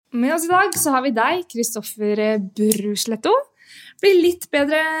Med oss I dag så har vi deg, Kristoffer Brusletto. Blir litt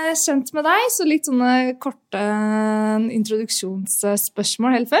bedre kjent med deg, så litt sånne korte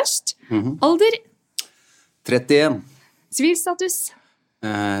introduksjonsspørsmål helt først. Alder? 31. Sivilstatus?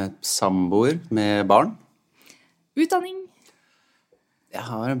 Samboer med barn. Utdanning? Jeg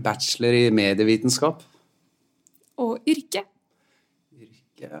har en bachelor I medievitenskap. Og yrke?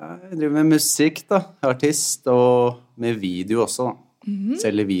 Jeg driver med musikk da, artist, og med video også da.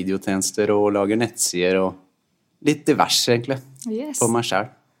 Selger videotjenester og lager nettsider og litt diverse egentlig, på meg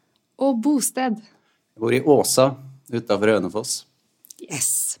selv. Og bosted? Jeg bor I Åsa, utenfor Hønefoss.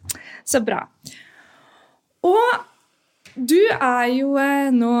 Yes, så bra. Og du jo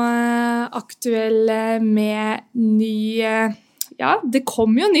nå aktuell med ny, ja, det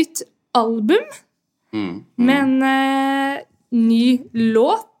kommer jo nytt album, men ny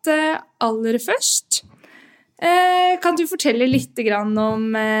låt aller først. Kan du fortelle litt grann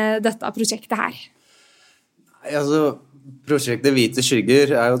om dette prosjektet her? Altså, prosjektet Hvite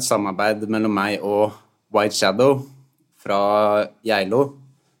Skygger jo et samarbeid mellom meg og White Shadow fra Geilo,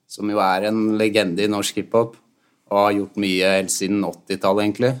 som jo en legende I norsk hiphop, og har gjort mye helt siden 80-tallet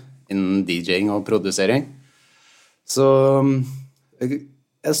egentlig, innen DJing og produsering. Så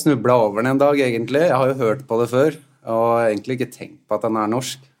jeg snublet over den en dag egentlig, jeg har jo hørt på det før, og egentlig ikke tenkt på at den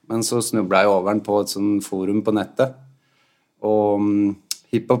norsk, men så snublet jeg over den på et sånn forum på nettet, og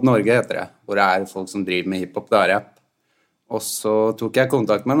Hiphop Norge heter det, hvor det folk som driver med hiphop, det rapp. Og så tok jeg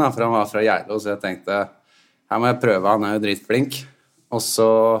kontakt med den, for han var fra Geilo, så jeg tenkte, her må jeg prøve, han jo dritflink. Og så,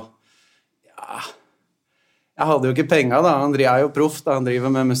 ja, jeg hadde jo ikke penger da, han jo proff da, han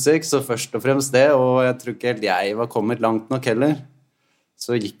driver med musikk, så først og fremst det, og jeg tror ikke helt jeg var kommet langt nok heller.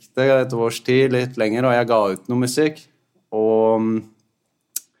 Så gikk det et års tid, litt lenger, og jeg ga ut noe musikk, og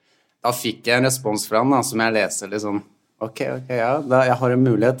da fikk jeg en respons fra han da, som jeg leser liksom, ok, ja, jeg har en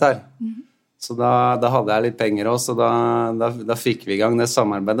mulighet her. Så da hadde jeg litt penger også, så da fikk vi I gang det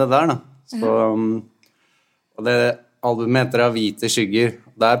samarbeidet der da. Så, og det albumet heter Hvite Skygger.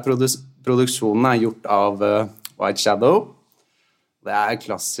 Der produksjonen gjort av White Shadow. Det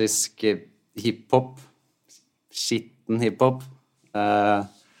klassisk hiphop, skitten hiphop.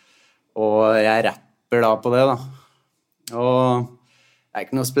 Og jeg rapper da på det da. Og det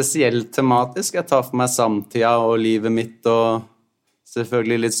ikke noe spesielt tematisk. Jeg tar for meg samtida og livet mitt, og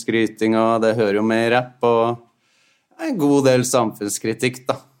selvfølgelig litt skryting, og det hører jo med I rapp, og en god del samfunnskritikk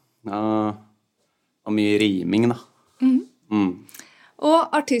da. Og mye riming da.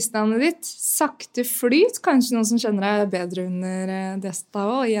 Og artistnavnet ditt, Sakte Flyt, kanskje noen som kjenner deg bedre under dette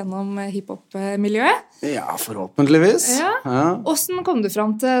og gjennom hiphop-miljøet? Ja, forhåpentligvis. Ja. Hvordan kom du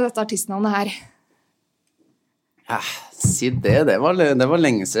frem til dette artistnavnet her? Ja, si det var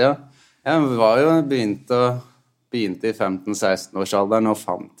lenge siden. Jeg var jo begynte I 15-16-årsalderen og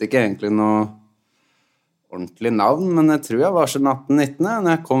fant ikke egentlig noe ordentlig navn, men jeg tror jeg var sånn 18-19 når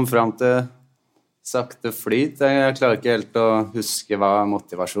jeg kom frem til Sakte Flyt. Jeg klarer ikke helt å huske hva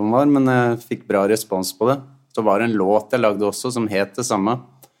motivasjonen var, men jeg fikk bra respons på det. Så var det en låt jeg lagde også som het det samme,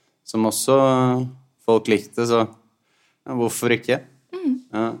 som også folk likte, så ja, hvorfor ikke?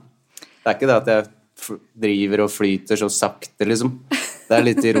 Ja. Det ikke det at jeg driver og flyter så sakte, liksom. Det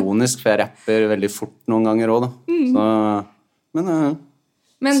litt ironisk, for jeg rapper veldig fort noen ganger også, da. Så,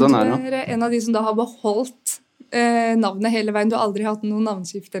 men sånn du en av de som da har beholdt navnet hele veien. Du har aldri hatt noen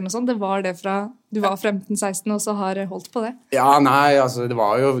navnskift eller noe sånt. Det var det fra du var 15-16 og så har holdt på det. Ja, nei, altså det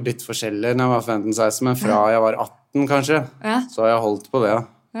var jo litt forskjellig når jeg var 15-16, men fra jeg var 18 kanskje, så har jeg holdt på det. Ja.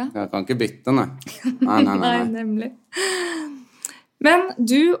 Jeg kan ikke bytte, nei. Nei, nemlig. Men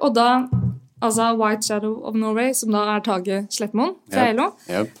du og da, altså White Shadow of Norway, som da Tage Slettmoen fra Geilo,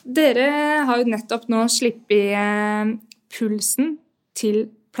 dere har jo nettopp nå slippet Pulsen til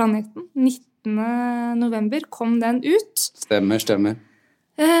planeten. 19. november kom den ut. Stemmer.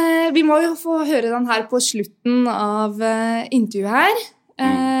 Vi må jo få høre den her på slutten av intervjuet her,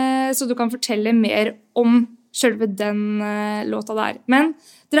 så du kan fortelle mer om selve den låta der. Men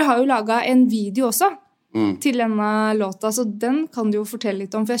dere har jo laget en video også til denne låta, så den kan du jo fortelle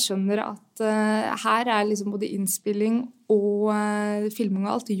litt om, for jeg skjønner at her liksom både innspilling og filming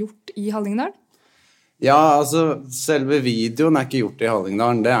og alt gjort I Hallingdal. Ja, altså, selve videoen ikke gjort I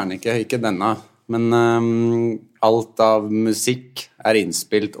Hallingdal, det den ikke denne. Men alt av musikk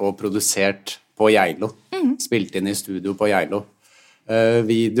innspilt og produsert på Geilo. Spilt inn I studio på Geilo.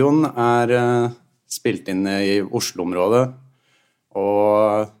 Videoen spilt inn I Oslo-området.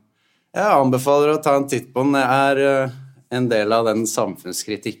 Og jeg anbefaler å ta en titt på den. Det en del av den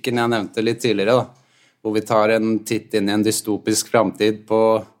samfunnskritikken jeg nevnte litt tidligere, da. Hvor vi tar en titt inn I en dystopisk fremtid på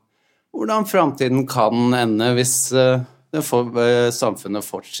hvordan fremtiden kan ende hvis samfunnet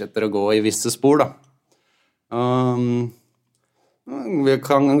fortsetter å gå i visse spor, da. Vi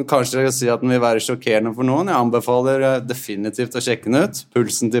kan kanskje si at den vil være sjokkerende for noen. Jeg anbefaler definitivt å sjekke den ut.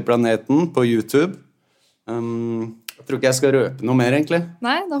 Pulsen til planeten på YouTube. Jeg tror ikke jeg skal røpe noe mer, egentlig.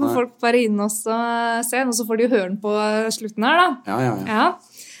 Nei, da får folk bare inn og se, og så får de jo høre den på slutten her, da. Ja.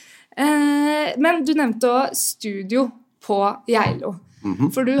 Men du nevnte også studio på Geilo.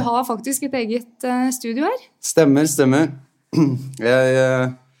 For du har faktisk et eget studio her. Stemmer.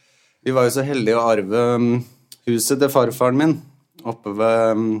 Vi var jo så heldige å arve huset til farfaren min oppe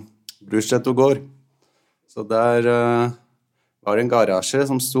ved Brusletto gård. Så der var det en garasje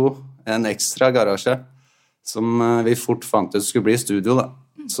som sto, en ekstra garasje, som vi fort fant ut skulle bli studio, da.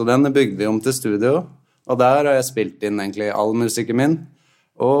 Så den bygde vi om til studio, og der har jeg spilt inn egentlig all musikken min,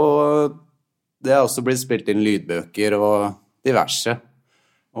 og det har også blitt spilt inn lydbøker og diverse.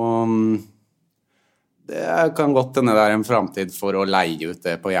 Og det kan godt hende det er en fremtid for å leie ut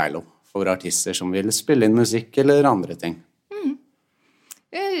det på Geilo, for artister som vil spille inn musikk eller andre ting.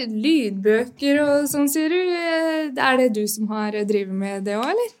 Lydbøker og sånn, sier du. Er det du som har drevet med det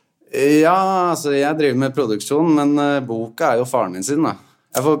også, eller? Ja, altså jeg driver med produksjon, men boka er jo faren min sin, da.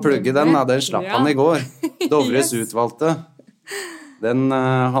 Jeg får plugge den, da. Den slapp han i går. Dovres utvalgte. Den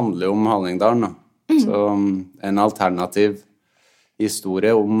handler jo om Hallingdalen, da. Så en alternativ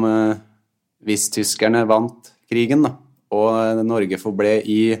historie om hvis tyskerne vant krigen, da. Og Norge forble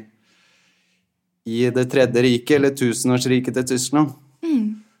i det tredje riket, eller tusenårsriket til Tyskland.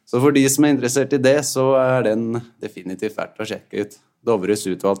 Så for de som er interessert i det, så er den definitivt verdt å sjekke ut. Dovres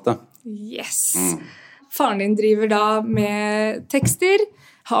utvalgte. Yes! Faren din driver da med tekster.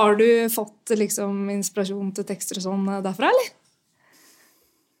 Har du fått liksom inspirasjon til tekster og sånn derfra, eller?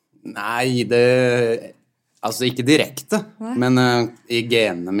 Nei, altså ikke direkte. Nei. Men i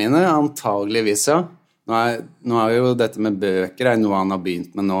genene mine antageligvis, ja. Nå er jo dette med bøker noe han har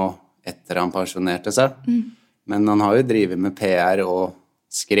begynt med nå etter han pensjonerte seg. Men han har jo drivet med PR og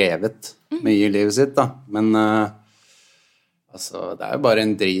skrevet mye i livet sitt, da. Men altså, det er jo bare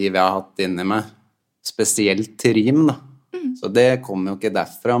en driv jeg har hatt inni meg, spesielt til rim, da. Så det kommer jo ikke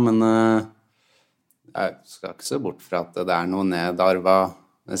derfra, men jeg skal ikke se bort fra at det er noe nedarva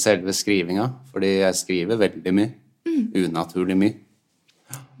med selve skrivinga, fordi jeg skriver veldig mye, unaturlig mye.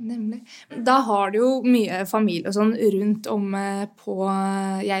 Nemlig. Da har du jo mye familie og sånn rundt om på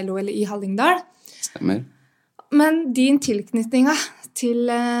Geilo eller i Hallingdal. Stemmer. Men din tilknytning til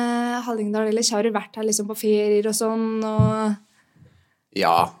Hallingdal, eller har du vært her liksom på ferier og sånn?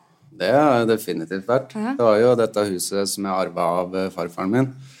 Ja, det har jeg definitivt vært. Ja. Det var jo dette huset som jeg arvet av farfaren min,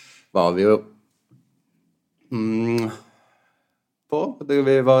 var vi jo på.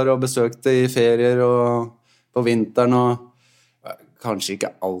 Vi var og besøkte i ferier og på vinteren, og kanskje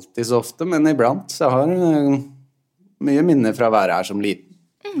ikke alltid så ofte, men iblant. Så jeg har mye minner fra å være her som liten.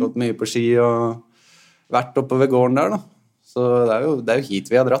 Gått mye på ski og vært oppe ved gården der, da. Så det er jo hit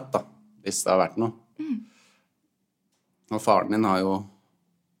vi har dratt, da, hvis det har vært noe. Og faren min har jo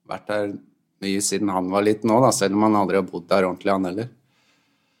vært her mye siden han var liten nå, da, selv om han aldri har bodd der ordentlig, han heller.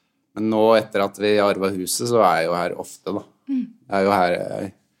 Men nå, etter at vi arvet huset, så er jeg jo her ofte, da. Jeg er jo her,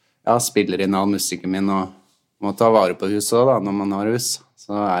 jeg spiller inn all musikken min, og må ta vare på huset også, da, når man har hus.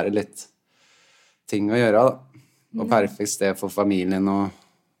 Så er det litt ting å gjøre, da. Og perfekt sted for familien, og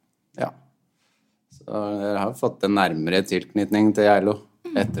ja. Så jeg har fått en nærmere tilknytning til Geilo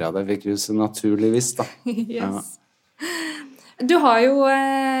etter at jeg fikk huset, naturligvis, da. Yes. Ja. Du har jo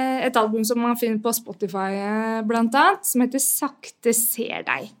et album som man finner på Spotify, blant annet, som heter Sakte ser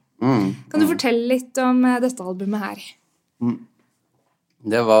deg. Kan du fortelle litt om dette albumet her?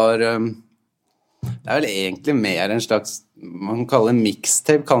 Det er vel egentlig mer en slags, man kaller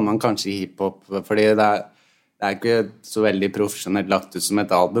mixtape, kaller man kanskje i hiphop, fordi det er ikke så veldig profesjonelt lagt ut som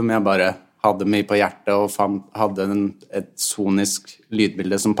et album. Jeg bare hadde mye på hjertet og hadde et sonisk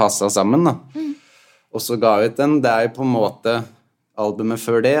lydbilde som passet sammen, da. Og så ga jeg ut den. Det er jo på en måte albumet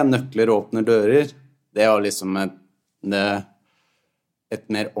før det, Nøkler åpner dører. Det var liksom et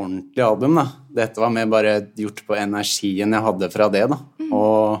mer ordentlig album, da. Dette var mer bare gjort på energien jeg hadde fra det, da.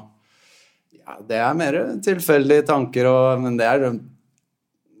 Og ja, det er mer tilfeldige tanker, men det er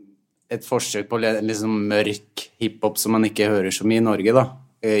et forsøk på liksom mørk hiphop som man ikke hører så mye i Norge, da.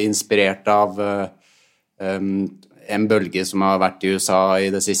 Inspirert av en bølge som har vært i USA i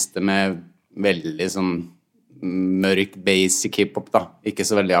det siste med veldig sånn mørk basic hiphop, da. Ikke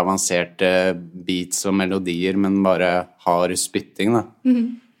så veldig avanserte beats og melodier, men bare hard spytting, da.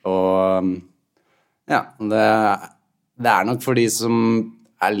 Og ja, det er nok for de som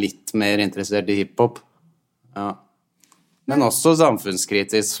er litt mer interessert i hiphop. Ja. Men også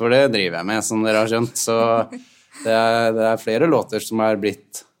samfunnskritisk, for det driver jeg med, som dere har skjønt. Så Det er flere låter som er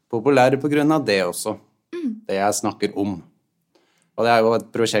blitt populære på grunn av det også. Det jeg snakker om. Og det er jo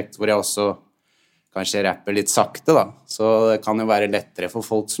et prosjekt hvor jeg også kanskje rapper litt sakte, da. Så det kan jo være lettere for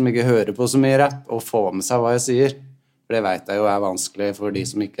folk som ikke hører på så mye rapp, å få med seg hva jeg sier. For det vet jeg jo er vanskelig for de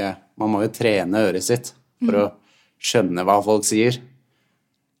som ikke... Man må jo trene øret sitt for å skjønne hva folk sier.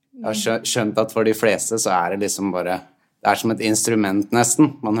 Jeg har skjønt at for de fleste så er det liksom bare... Det er som et instrument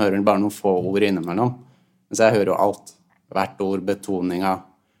nesten. Man hører bare noen få ord innimellom. Men så jeg hører jo alt. Hvert ord, betoninga,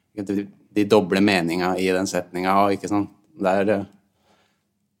 de doble meninga i den setninga, ikke sant? Det er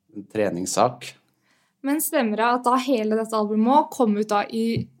en treningssak. Men stemmer det at da hele dette albumet kom ut da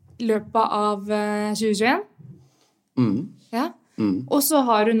i løpet av 2021? Ja. Og så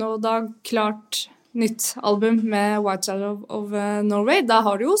har du nå da klart nytt album med White Shadow of Norway. Da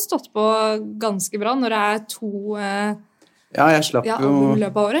har du jo stått på ganske bra når det er 2 jeg slapp album i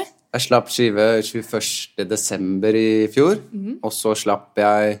løpet av året. Jeg slapp skive 21. desember i fjor, og så slapp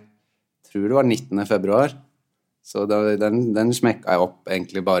jeg, tror det var 19. februar. Så den smekka jeg opp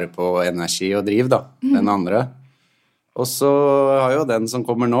egentlig bare på energi og driv, da, den andre. Og så har jo den som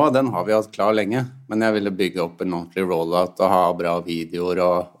kommer nå, den har vi hatt klar lenge. Men jeg ville bygge opp en ordentlig rollout og ha bra videoer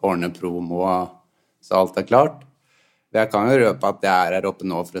og ordne promo, så alt er klart. Jeg kan jo røpe at jeg er her oppe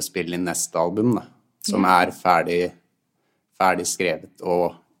nå for å spille inn neste album, da, som er ferdig skrevet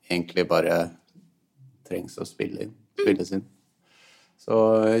og egentlig bare trengs å spilles inn. Så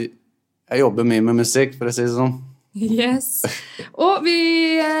jeg jobber mye med musikk, for å si det sånn. Yes. Og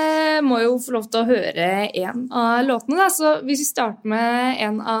vi må jo få lov til å høre en av låtene, da. Så hvis vi starter med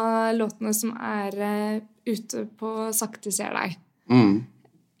en av låtene som er ute på Sakte ser deg.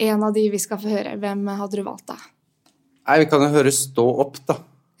 En av de vi skal få høre. Hvem hadde du valgt da? Nei, vi kan jo høre Stå opp, da.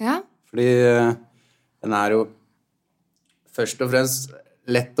 Ja. Fordi den er jo først og fremst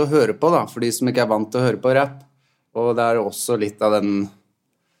lett å høre på, da, for de som ikke er vant til å høre på rap. Og det er også litt av den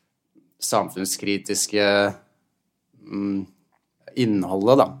samfunnskritiske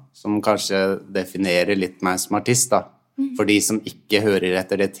innholdet, da, som kanskje definerer litt meg som artist, da. For de som ikke hører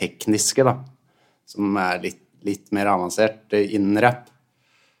etter det tekniske, da, som er litt mer avansert innen rap.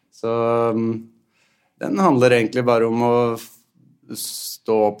 Så den handler egentlig bare om å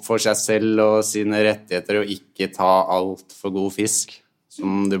stå opp for seg selv og sine rettigheter og ikke ta alt for god fisk,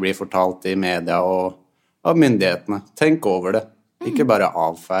 som det blir fortalt i media og av myndighetene. Tenk over det. Ikke bare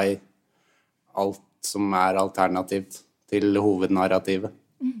avfei alt som er alternativt til hovednarrativet.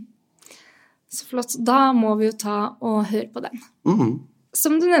 Så flott. Da må vi jo ta og høre på den.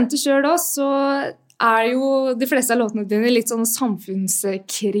 Som du nevnte selv da, så er jo de fleste av låtene dine litt sånn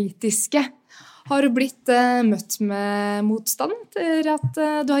samfunnskritiske. Har du blitt møtt med motstand til at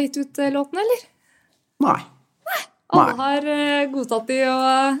du har gitt ut låtene, eller? Nei. Alle har godtatt de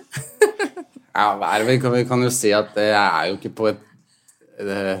og... Ja, vi kan jo si at jeg er jo ikke på et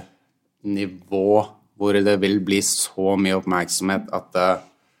nivå hvor det vil bli så mye oppmerksomhet at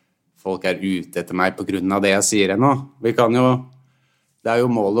folk er ute etter meg på grunn av det jeg sier ennå. Det er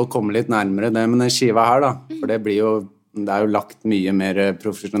jo målet å komme litt nærmere det med den skiva her, da. For det er jo lagt mye mer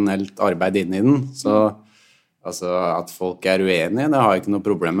profesjonelt arbeid inn i den. Så altså, at folk er uenige, det har jeg ikke noe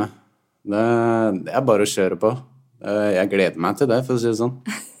problem med. Det er bare å kjøre på. Jeg gleder meg til det, for å si det sånn.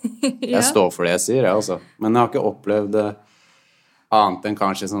 Jeg står for det jeg sier, jeg også. Men jeg har ikke opplevd det annet enn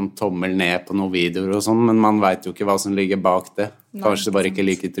kanskje sånn tommel ned på noen videoer og sånn, men man vet jo ikke hva som ligger bak det. Kanskje bare ikke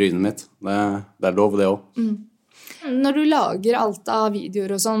liker trynet mitt. Det er lov det også. Når du lager alt av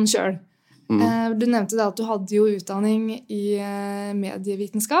videoer og sånn selv, du nevnte da at du hadde jo utdanning i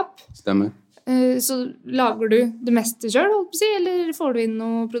medievitenskap. Stemmer. Så lager du det meste selv, holdt på å si, eller får du inn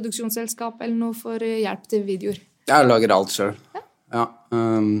noe produksjonsselskap eller noe for hjelp til videoer? Jeg lager alt selv. Ja.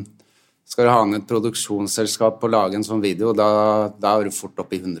 Skal du ha inn et produksjonsselskap på å lage en sånn video, da er du fort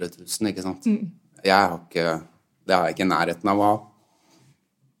opp i 100 000, ikke sant? Det har jeg ikke nærheten av å ha.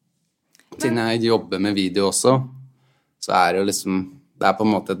 Siden jeg jobber med video også, så er det jo liksom, det er på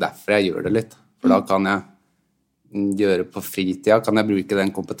en måte derfor jeg gjør det litt. For da kan jeg gjøre på fritida, kan jeg bruke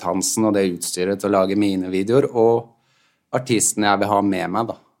den kompetansen og det utstyret til å lage mine videoer, og artisten jeg vil ha med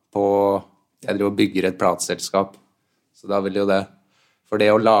meg da, jeg driver og bygger et plateselskap. Så da vil jo det, for det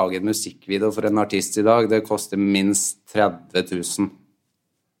å lage en musikkvideo for en artist i dag, det koster minst 30 000.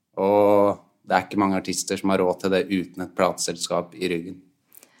 Og det er ikke mange artister som har råd til det uten et plateselskap i ryggen.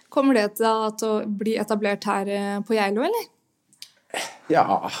 Kommer det til å bli etablert her på Geilo, eller? Ja,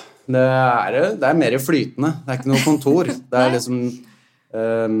 det er mer flytende. Det er ikke noe kontor. Det er liksom...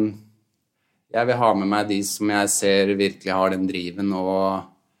 jeg vil ha med meg de som jeg ser virkelig har den driven og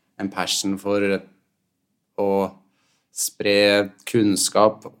en passion for å spre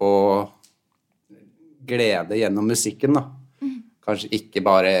kunnskap og glede gjennom musikken da. Kanskje ikke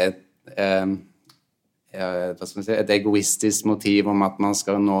bare hva skal man si, et egoistisk motiv om at man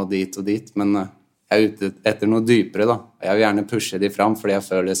skal nå dit og dit, men jeg ute etter noe dypere da. Jeg vil gjerne pushe de fram, fordi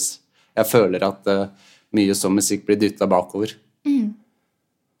jeg føler at mye som musikk blir dyttet bakover.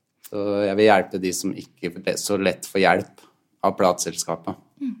 Så jeg vil hjelpe de som ikke så lett får hjelp av plateselskapet.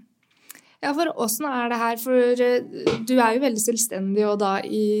 Ja, for hvordan det her? For du jo veldig selvstendig og da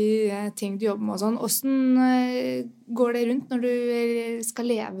i ting du jobber med og sånn. Hvordan går det rundt når du skal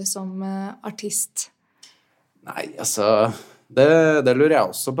leve som artist? Nei, altså, det lurer jeg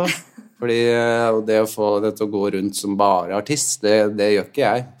også på. Fordi det å få det til å gå rundt som bare artist, det gjør ikke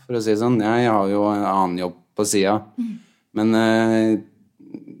jeg, for å si sånn. Jeg har jo en annen jobb på siden. Men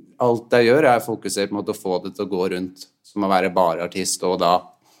alt jeg gjør fokusert på å få det til å gå rundt som å være bare artist, og da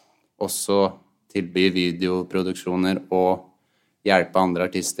også tilby videoproduksjoner og hjelpe andre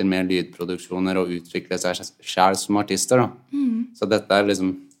artister med lydproduksjoner og utvikle seg selv som artister da. Så dette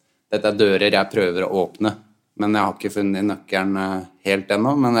dette dører jeg prøver å åpne, men jeg har ikke funnet nøkkelen helt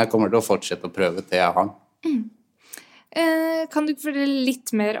ennå, men jeg kommer til å fortsette å prøve til jeg har. Kan du fortelle litt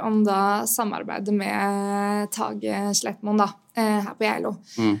mer om da samarbeidet med Tage Slettmoen da, her på Geilo?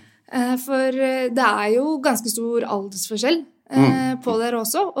 For det jo ganske stor aldersforskjell på dere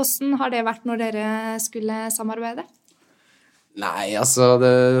også. Hvordan har det vært når dere skulle samarbeide? Nei, altså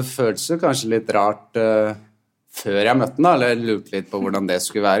det føltes jo kanskje litt rart før jeg møtte den da, eller jeg lurte litt på hvordan det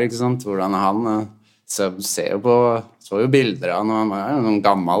skulle være, ikke sant? Hvordan han så jo bilder av han var en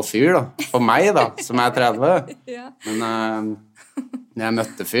gammel fyr da, for meg da, som 30. Men når jeg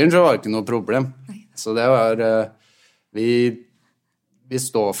møtte fyren så var det ikke noe problem. Så det var, vi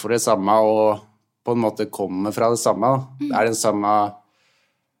står for det samme og på en måte kommer fra det samme. Det den samme,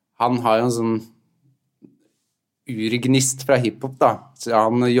 han har jo en sånn urgnist fra hiphop da, så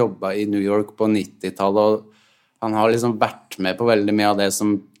han jobbet i New York på 90-tallet, og han har liksom vært med på veldig mye av det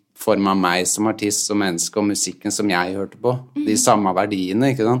som formet meg som artist, som menneske, og musikken som jeg hørte på. De samme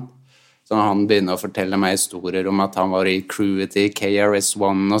verdiene, ikke sant? Så når han begynner å fortelle meg historier om at han var i crewet til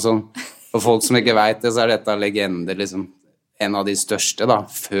KRS-One og sånn. For folk som ikke vet det, så dette legender, liksom en av de største da,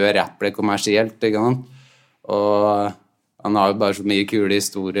 før rap ble kommersielt, ikke sant? Og han har jo bare så mye kule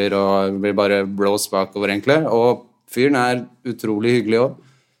historier, og blir bare blåst bakover egentlig. Og fyren utrolig hyggelig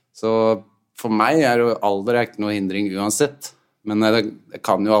også. Så for meg jo alder ikke noe hindring uansett. Men det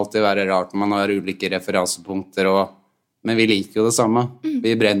kan jo alltid være rart når man har ulike referansepunkter, men vi liker jo det samme.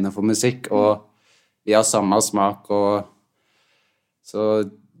 Vi brenner for musikk, og vi har samme smak, og så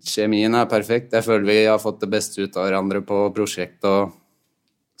kjemien perfekt. Jeg føler vi har fått det beste ut av hverandre på prosjekt, og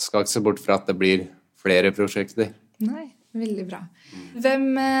skal ikke se bort fra at det blir flere prosjekter. Nei, veldig bra.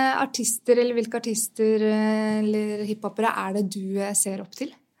 Hvem artister, eller hvilke artister eller hiphopere det du ser opp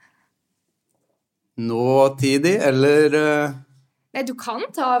til? Nåtidig, eller... Nei, du kan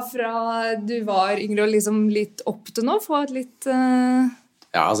ta fra du var yngre og liksom litt opp til nå, få et litt...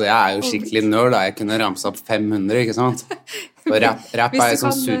 Ja, altså jeg jo skikkelig nerd da. Jeg kunne ramse opp 500, ikke sant? Og rap jo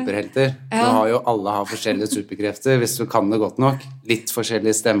som superhelter. Nå har jo alle forskjellige superkrefter, hvis du kan det godt nok. Litt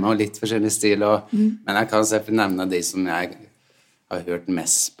forskjellig stemme og litt forskjellig stil. Men jeg kan selv nevne de som jeg har hørt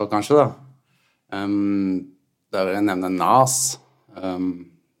mest på, kanskje da. Da vil jeg nevne Nas.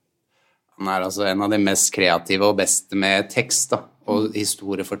 Han altså en av de mest kreative og beste med tekst da. Og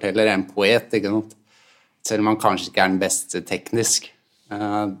historieforteller en poet, ikke sant? Selv om han kanskje ikke den beste teknisk.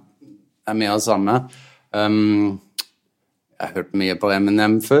 Det mye av det samme. Jeg har hørt mye på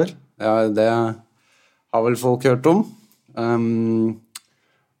Eminem før. Ja, det har vel folk hørt om.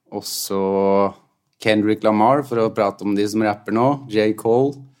 Også Kendrick Lamar, for å prate om de som rapper nå. J.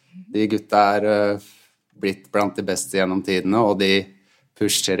 Cole. De gutta blitt blant de beste gjennom tidene, og de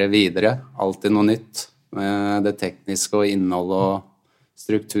pusher det videre. Alltid noe nytt. Med det tekniske og innhold og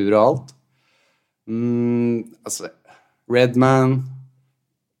struktur og alt. Altså, Redman,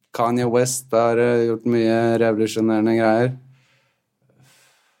 Kanye West har gjort mye revolusjonerende greier.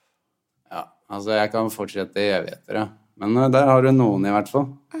 Ja, altså jeg kan fortsette i evigheter, ja. Men der har du noen i hvert fall.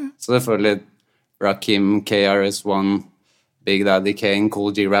 Så selvfølgelig Rakim, KRS-One, Big Daddy Kane,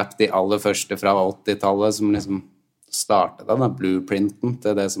 Kool G Rap, de aller første fra 80-tallet som liksom startet da, blueprinten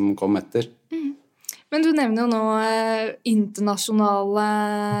til det som kom etter. Men du nevner jo nå internasjonale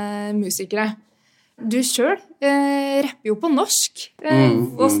musikere. Du selv rapper jo på norsk.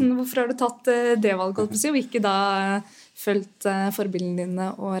 Hvorfor har du tatt det valget, og ikke da følt forbildene dine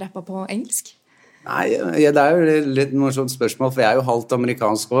og rappet på engelsk? Nei, det jo litt morsomt spørsmål, for jeg jo halvt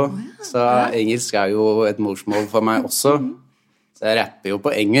amerikansk også. Så engelsk jo et morsmål for meg også. Så jeg rapper jo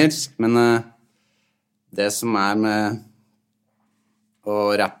på engelsk, men det som med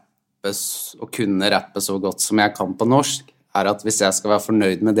å rappe og kunne rappe så godt som jeg kan på norsk, at hvis jeg skal være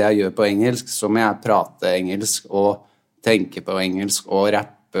fornøyd med det jeg gjør på engelsk, så må jeg prate engelsk og tenke på engelsk og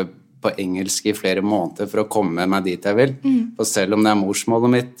rappe på engelsk i flere måneder for å komme meg dit jeg vil. For selv om det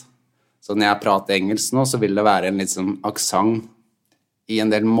morsmålet mitt, så når jeg prater engelsk nå, så vil det være en litt sånn aksent i en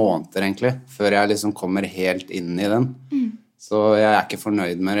del måneder egentlig, før jeg liksom kommer helt inn i den. Så jeg ikke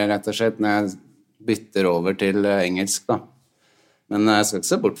fornøyd med det, rett og slett, når jeg bytter over til engelsk da. Men jeg skal ikke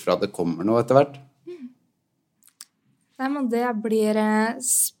se bort fra at det kommer noe etter hvert. Nei, men det blir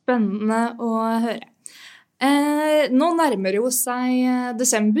spennende å høre. Nå nærmer jo seg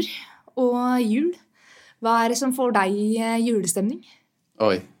desember og jul. Hva det som får deg julestemning?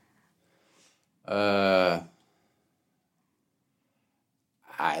 Oi.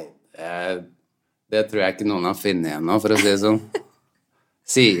 Nei, det tror jeg ikke noen har funnet igjen nå, for å si det sånn.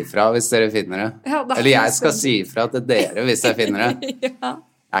 Si ifra hvis dere finner det. Ja, eller jeg skal si ifra til dere hvis jeg finner det. Ja.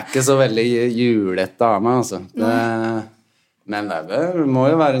 Jeg ikke så veldig julete av meg, altså. Men det må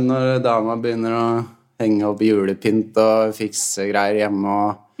jo være når dama begynner å henge opp julepynt og fikse greier hjemme,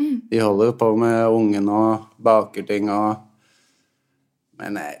 og de holder på med ungen og baker ting,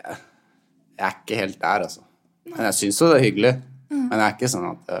 men jeg ikke helt der, altså. Men jeg synes jo det hyggelig. Men det ikke sånn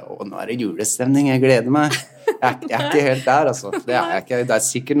at, nå det julestemning, jeg gleder meg. Jeg ikke helt der, altså. Det jeg ikke. Det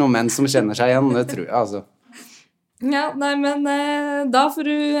sikkert noen menn som kjenner seg igjen, det tror jeg, altså. Ja, nei, men da får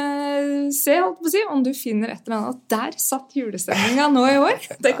du se, holdt på å si, om du finner et eller annet. Der satt julestemningen nå i år.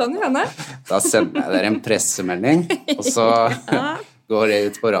 Det kan jo hende. Da sender jeg dere en pressemelding, og så går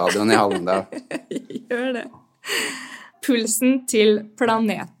jeg ut på radioen i Hallingdal. Gjør det. Pulsen til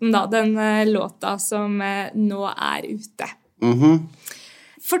planeten, da. Den låta som nå ute.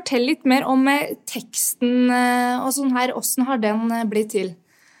 Fortell litt mer om teksten og sånn her. Hvordan har den blitt til?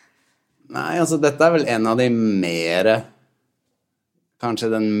 Nei, altså dette vel en av de mer, kanskje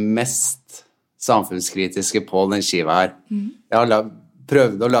den mest samfunnskritiske på den skiva her. Jeg har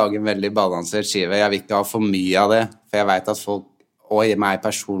prøvd å lage en veldig balansert skive. Jeg vil ikke ha for mye av det, for jeg vet at folk, og meg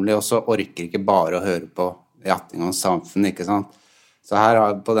personlig også, orker ikke bare å høre på jatting om samfunn, ikke sant? Så her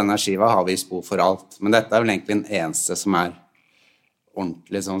på denne skiva har vi spor for alt. Men dette vel egentlig den eneste som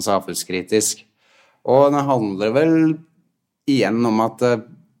ordentlig sånn samfunnskritisk. Og det handler vel igjen om at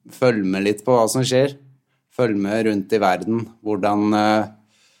følg med litt på hva som skjer. Følg med rundt i verden. Hvordan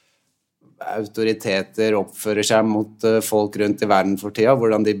autoriteter oppfører seg mot folk rundt i verden for tida.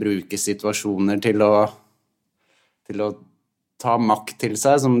 Hvordan de bruker situasjoner til å ta makt til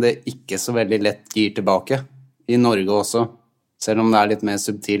seg, som det ikke så veldig lett gir tilbake. I Norge også. Selv om det litt mer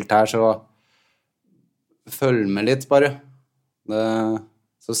subtilt her, så følg med litt bare.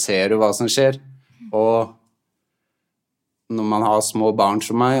 Så ser du hva som skjer, og når man har små barn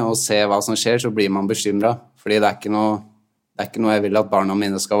som meg og ser hva som skjer, så blir man bekymret, fordi det ikke noe jeg vil at barna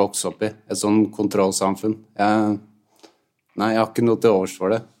mine skal vokse opp i, et sånn kontrollsamfunn. Jeg har ikke noe til overs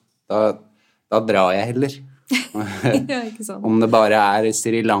for det. Da drar jeg heller. Ja, ikke sant. Om det bare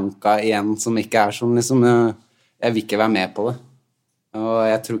Sri Lanka igjen som ikke sånn, liksom, jeg vil ikke være med på det. Og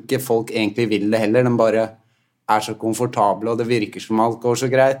jeg tror ikke folk egentlig vil det heller, de bare så komfortable, og det virker som alt går så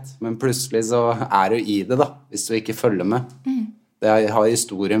greit, men plutselig så du i det da, hvis du ikke følger med. Det har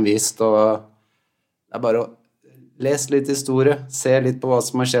historien vist, og det bare å lese litt historie, se litt på hva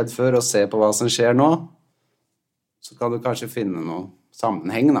som har skjedd før, og se på hva som skjer nå, så kan du kanskje finne noe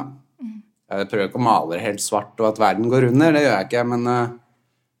sammenheng da. Jeg prøver ikke å male det helt svart, og at verden går under, det gjør jeg ikke, men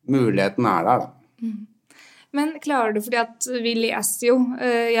muligheten der da. Men klarer du, fordi at vi leser jo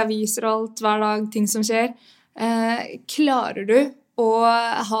i aviser og alt hver dag, ting som skjer, klarer du å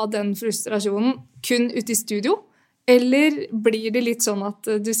ha den frustrasjonen kun ute i studio, eller blir det litt sånn at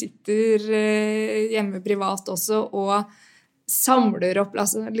du sitter hjemme privat også og samler opp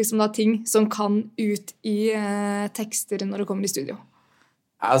liksom da, ting som kan ut i tekster når du kommer i studio?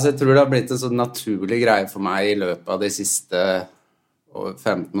 Altså, jeg tror det har blitt en sånn naturlig greie for meg i løpet av de siste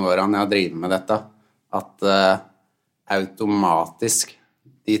 15 årene jeg har drivet med dette, at automatisk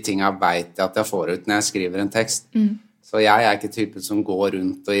de tingene vet jeg at jeg får ut når jeg skriver en tekst. Så jeg ikke typen som går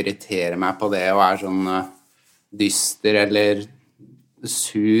rundt og irriterer meg på det, og sånn dyster eller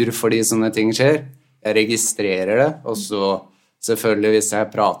sur fordi sånne ting skjer. Jeg registrerer det, og så selvfølgelig hvis jeg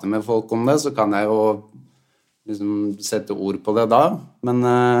prater med folk om det, så kan jeg jo liksom sette ord på det da. Men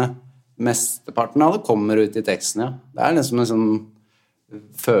mesteparten av det kommer ut i teksten, ja. Det liksom en sånn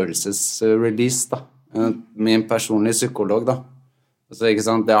følelsesrelease, da. Min personlige psykolog, da. Altså, ikke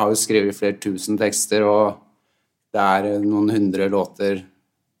sant? Jeg har jo skrevet flere tusen tekster, og det noen 100 låter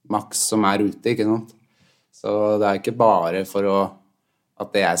maks som ute, ikke sant? Så det ikke bare for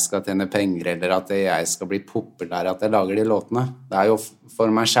at jeg skal tjene penger, eller at jeg skal bli populær, at jeg lager de låtene. Det jo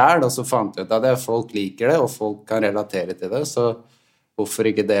for meg selv, og så fant jeg ut at folk liker det, og folk kan relatere til det, så hvorfor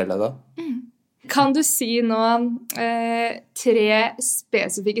ikke dele det? Kan du si nå 3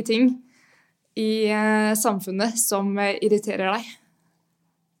 spesifikke ting i samfunnet som irriterer deg?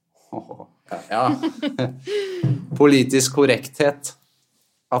 Ja. Politisk korrekthet.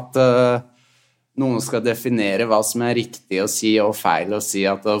 At noen skal definere hva som riktig å si og feil å si,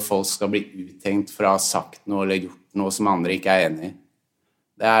 at folk skal bli uthengt for å ha sagt noe eller gjort noe som andre ikke enig i.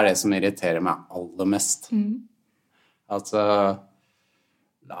 Det det som irriterer meg aller mest. At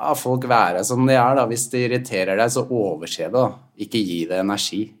la folk være som de da. Hvis det irriterer deg, så overse det da. Ikke gi det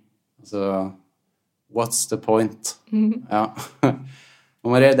energi. Altså, what's the point? Ja.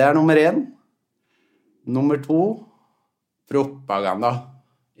 Det nummer 1. Nummer 2, propaganda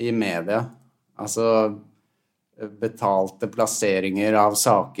i media. Altså, betalte plasseringer av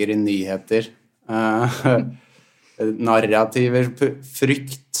saker i nyheter. Narrativer,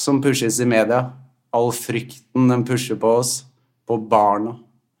 frykt som pushes i media. All frykten den pusher på oss, på barna.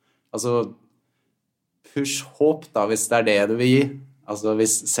 Altså, push håp da, hvis det det du vil gi. Altså,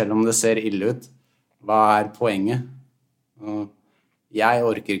 selv om det ser ille ut, hva poenget? Jeg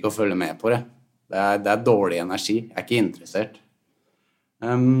orker ikke å følge med på det. Det dårlig energi. Jeg ikke interessert.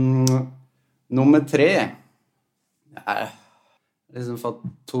 Nummer 3. Jeg har liksom fått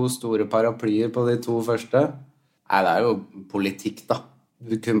 2 store paraplyer på de 2 første. Det jo politikk da.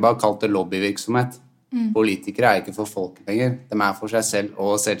 Du kunne bare kalt det lobbyvirksomhet. Politikere ikke for folk lenger. De for seg selv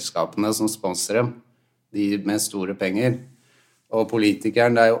og selskapene som sponsorer dem. De med store penger. Og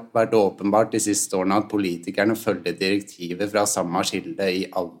politikeren, det jo vært åpenbart de siste årene at politikerne følger direktivet fra samme kilde i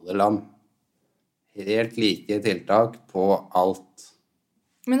alle land. Helt like tiltak på alt.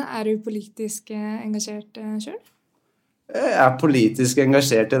 Men du politisk engasjert selv? Jeg politisk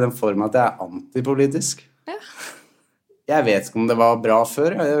engasjert i den form at jeg antipolitisk. Ja. Jeg vet ikke om det var bra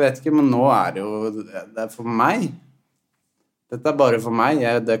før, jeg vet ikke, men nå det jo det for meg. Dette bare for meg,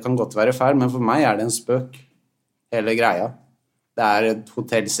 det kan godt være feil, men for meg det en spøk. Hele greia. Det et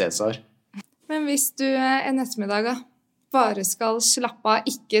Hotell Cæsar. Men hvis du en ettermiddag bare skal slappe av,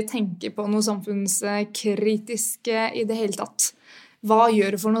 ikke tenke på noe samfunnskritisk i det hele tatt, hva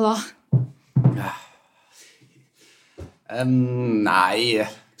gjør du for noe da? Nei, ikke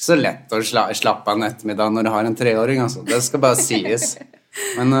så lett å slappe av en ettermiddag når du har en 3-åring, altså. Det skal bare sies.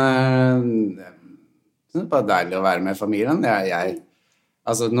 Men det bare deilig å være med familien.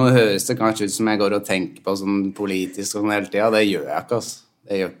 Altså, nå høres det kanskje ut som jeg går og tenker på sånn politisk sånn hele tiden. Det gjør jeg ikke, altså.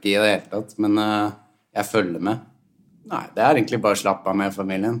 Det gjør ikke i det hele tatt, men jeg følger med. Nei, det egentlig bare å slappe av med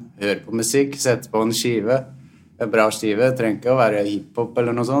familien. Høre på musikk, sette på en skive. En bra skive, trenger ikke å være hiphop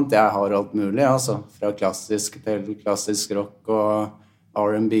eller noe sånt. Jeg har alt mulig, altså. Fra klassisk til klassisk rock og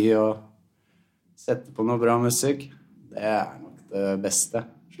R&B og sette på noe bra musikk. Det nok det beste.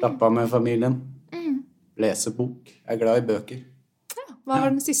 Slappe av med familien. Lese bok. Jeg glad i bøker. Hva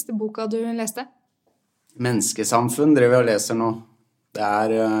var den siste boka du leste? Menneskesamfunn driver jeg og leser nå. Det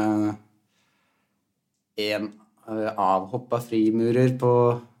en avhoppet frimurer på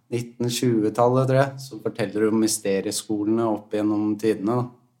 1920-tallet, tror jeg, som forteller om mysterieskolene opp gjennom tidene.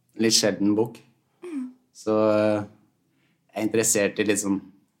 Litt sjelden bok. Så jeg interessert i litt sånn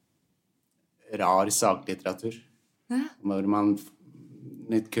rar saklitteratur. Hvor man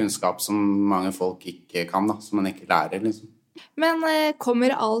litt kunnskap som mange folk ikke kan, da, som man ikke lærer, liksom. Men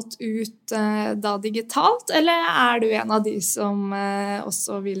kommer alt ut da digitalt, eller du en av de som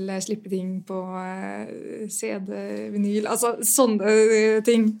også vil slippe ting på CD, vinyl, altså sånne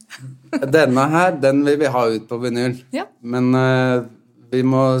ting? Denne her, den vil vi ha ut på vinyl. Ja. Men vi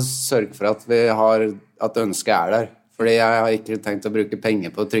må sørge for at ønsket der. Fordi jeg har ikke tenkt å bruke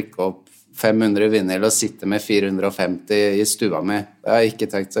penger på å trykke opp 500 vinyl og sitte med 450 i stua mi. Det har jeg ikke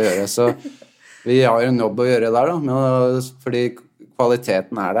tenkt å gjøre, så vi har en jobb å gjøre der da, fordi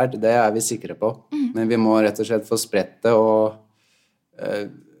kvaliteten der, det vi sikre på. Men vi må rett og slett få spredt det og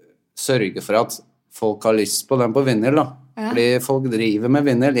sørge for at folk har lyst på den på vinyl da. Ja. Fordi folk driver med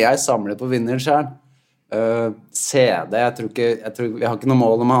vinyl. Jeg samler på vinyl selv. CD, jeg tror vi har ikke noe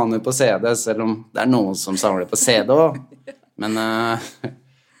mål om å ha den på CD, selv om det noen som samler på CD også. Men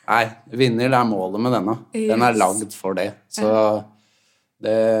nei, vinyl målet med denne. Den lagd for det. Så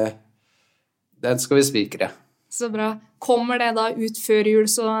den skal vi spikre. Så bra. Kommer det da ut før jul,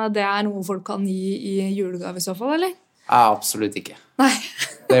 så det noe folk kan gi i julegave i så fall, eller? Ja, absolutt ikke. Nei.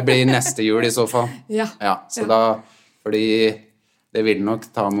 Det blir neste jul i så fall. Ja. Så da, fordi det vil nok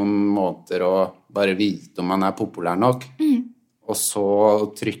ta noen måneder å bare vite om man populær nok. Og så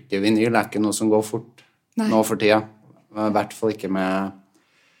trykke vinyl ikke noe som går fort nå for tida. I hvert fall ikke med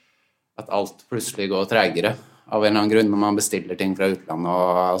at alt plutselig går tregere av en eller annen grunn når man bestiller ting fra utlandet,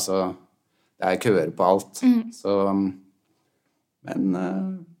 og altså, det køer på alt. Så, men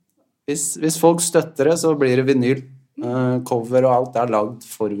hvis folk støtter det, så blir det vinyl. Cover og alt laget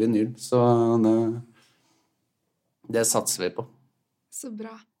for vinyl, så det satser vi på. Så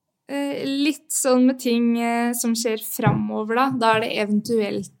bra. Litt sånn med ting som skjer fremover da. Da det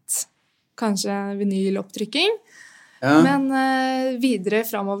eventuelt kanskje vinylopptrykking. Ja. Men videre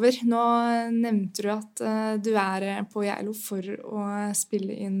fremover. Nå nevnte du at du på Geilo for å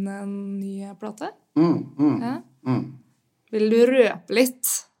spille inn en ny plate. Ja. Vil du røpe litt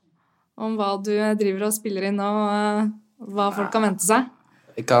om hva du driver og spiller inn og hva folk kan vente seg?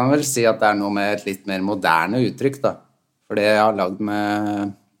 Jeg kan vel si at det noe med et litt mer moderne uttrykk da. For det jeg har laget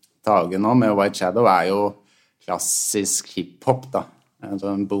med Tage nå, med White Shadow, jo klassisk hiphop da. En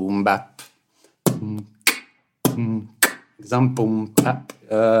sånn boom-bap. Ikke sant? Boom-bap.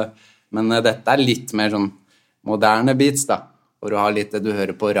 Men dette litt mer sånn moderne beats da. Hvor du har litt det du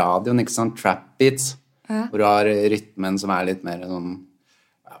hører på radioen, ikke sant? Trap beats. Ja. Hvor du har rytmen som litt mer sånn,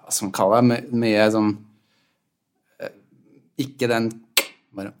 hva skal man kalle det? Mye sånn, ikke den,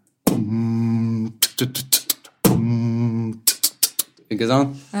 bare ikke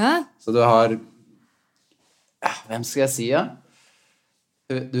sant? Ja. Så du har, hvem skal jeg si, ja?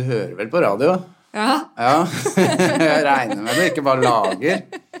 Du hører vel på radio? Ja. Ja, jeg regner med det, ikke bare lager.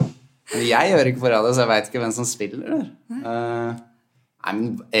 Men jeg hører ikke på radio, så jeg vet ikke hvem som spiller der. Nei, men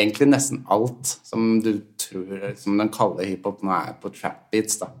egentlig nesten alt som du tror, som den kaller hiphop nå på trap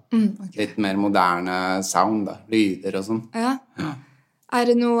beats da. Okay. Litt mer moderne sound da, lyder og sånn. Ja. Ja.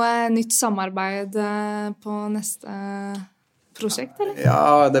 Det noe nytt samarbeid på neste prosjekt, eller?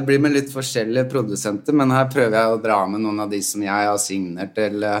 Ja, det blir med litt forskjellige produsenter, men her prøver jeg å dra med noen av de som jeg har signert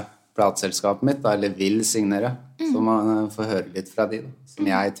til plateselskapet mitt, da, eller vil signere, så man får høre litt fra de, da, som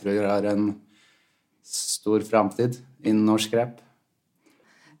jeg tror har en stor fremtid innen norsk rap.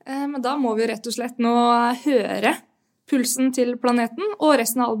 Men da må vi rett og slett nå høre Pulsen til planeten, og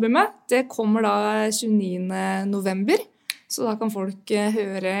resten av albumet, det kommer da 29. november. Så da kan folk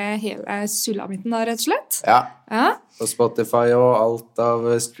høre hele sulamitten da, rett og slett. Ja, ja. På Spotify og alt av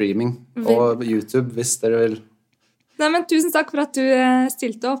streaming. Og YouTube, hvis dere vil. Nei, men tusen takk for at du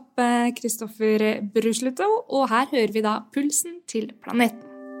stilte opp, Kristoffer Bruslutto. Og her hører vi da Pulsen til planeten.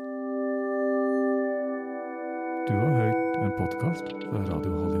 Du har hørt en podcast fra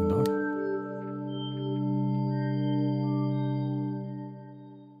Radio Hallingdal.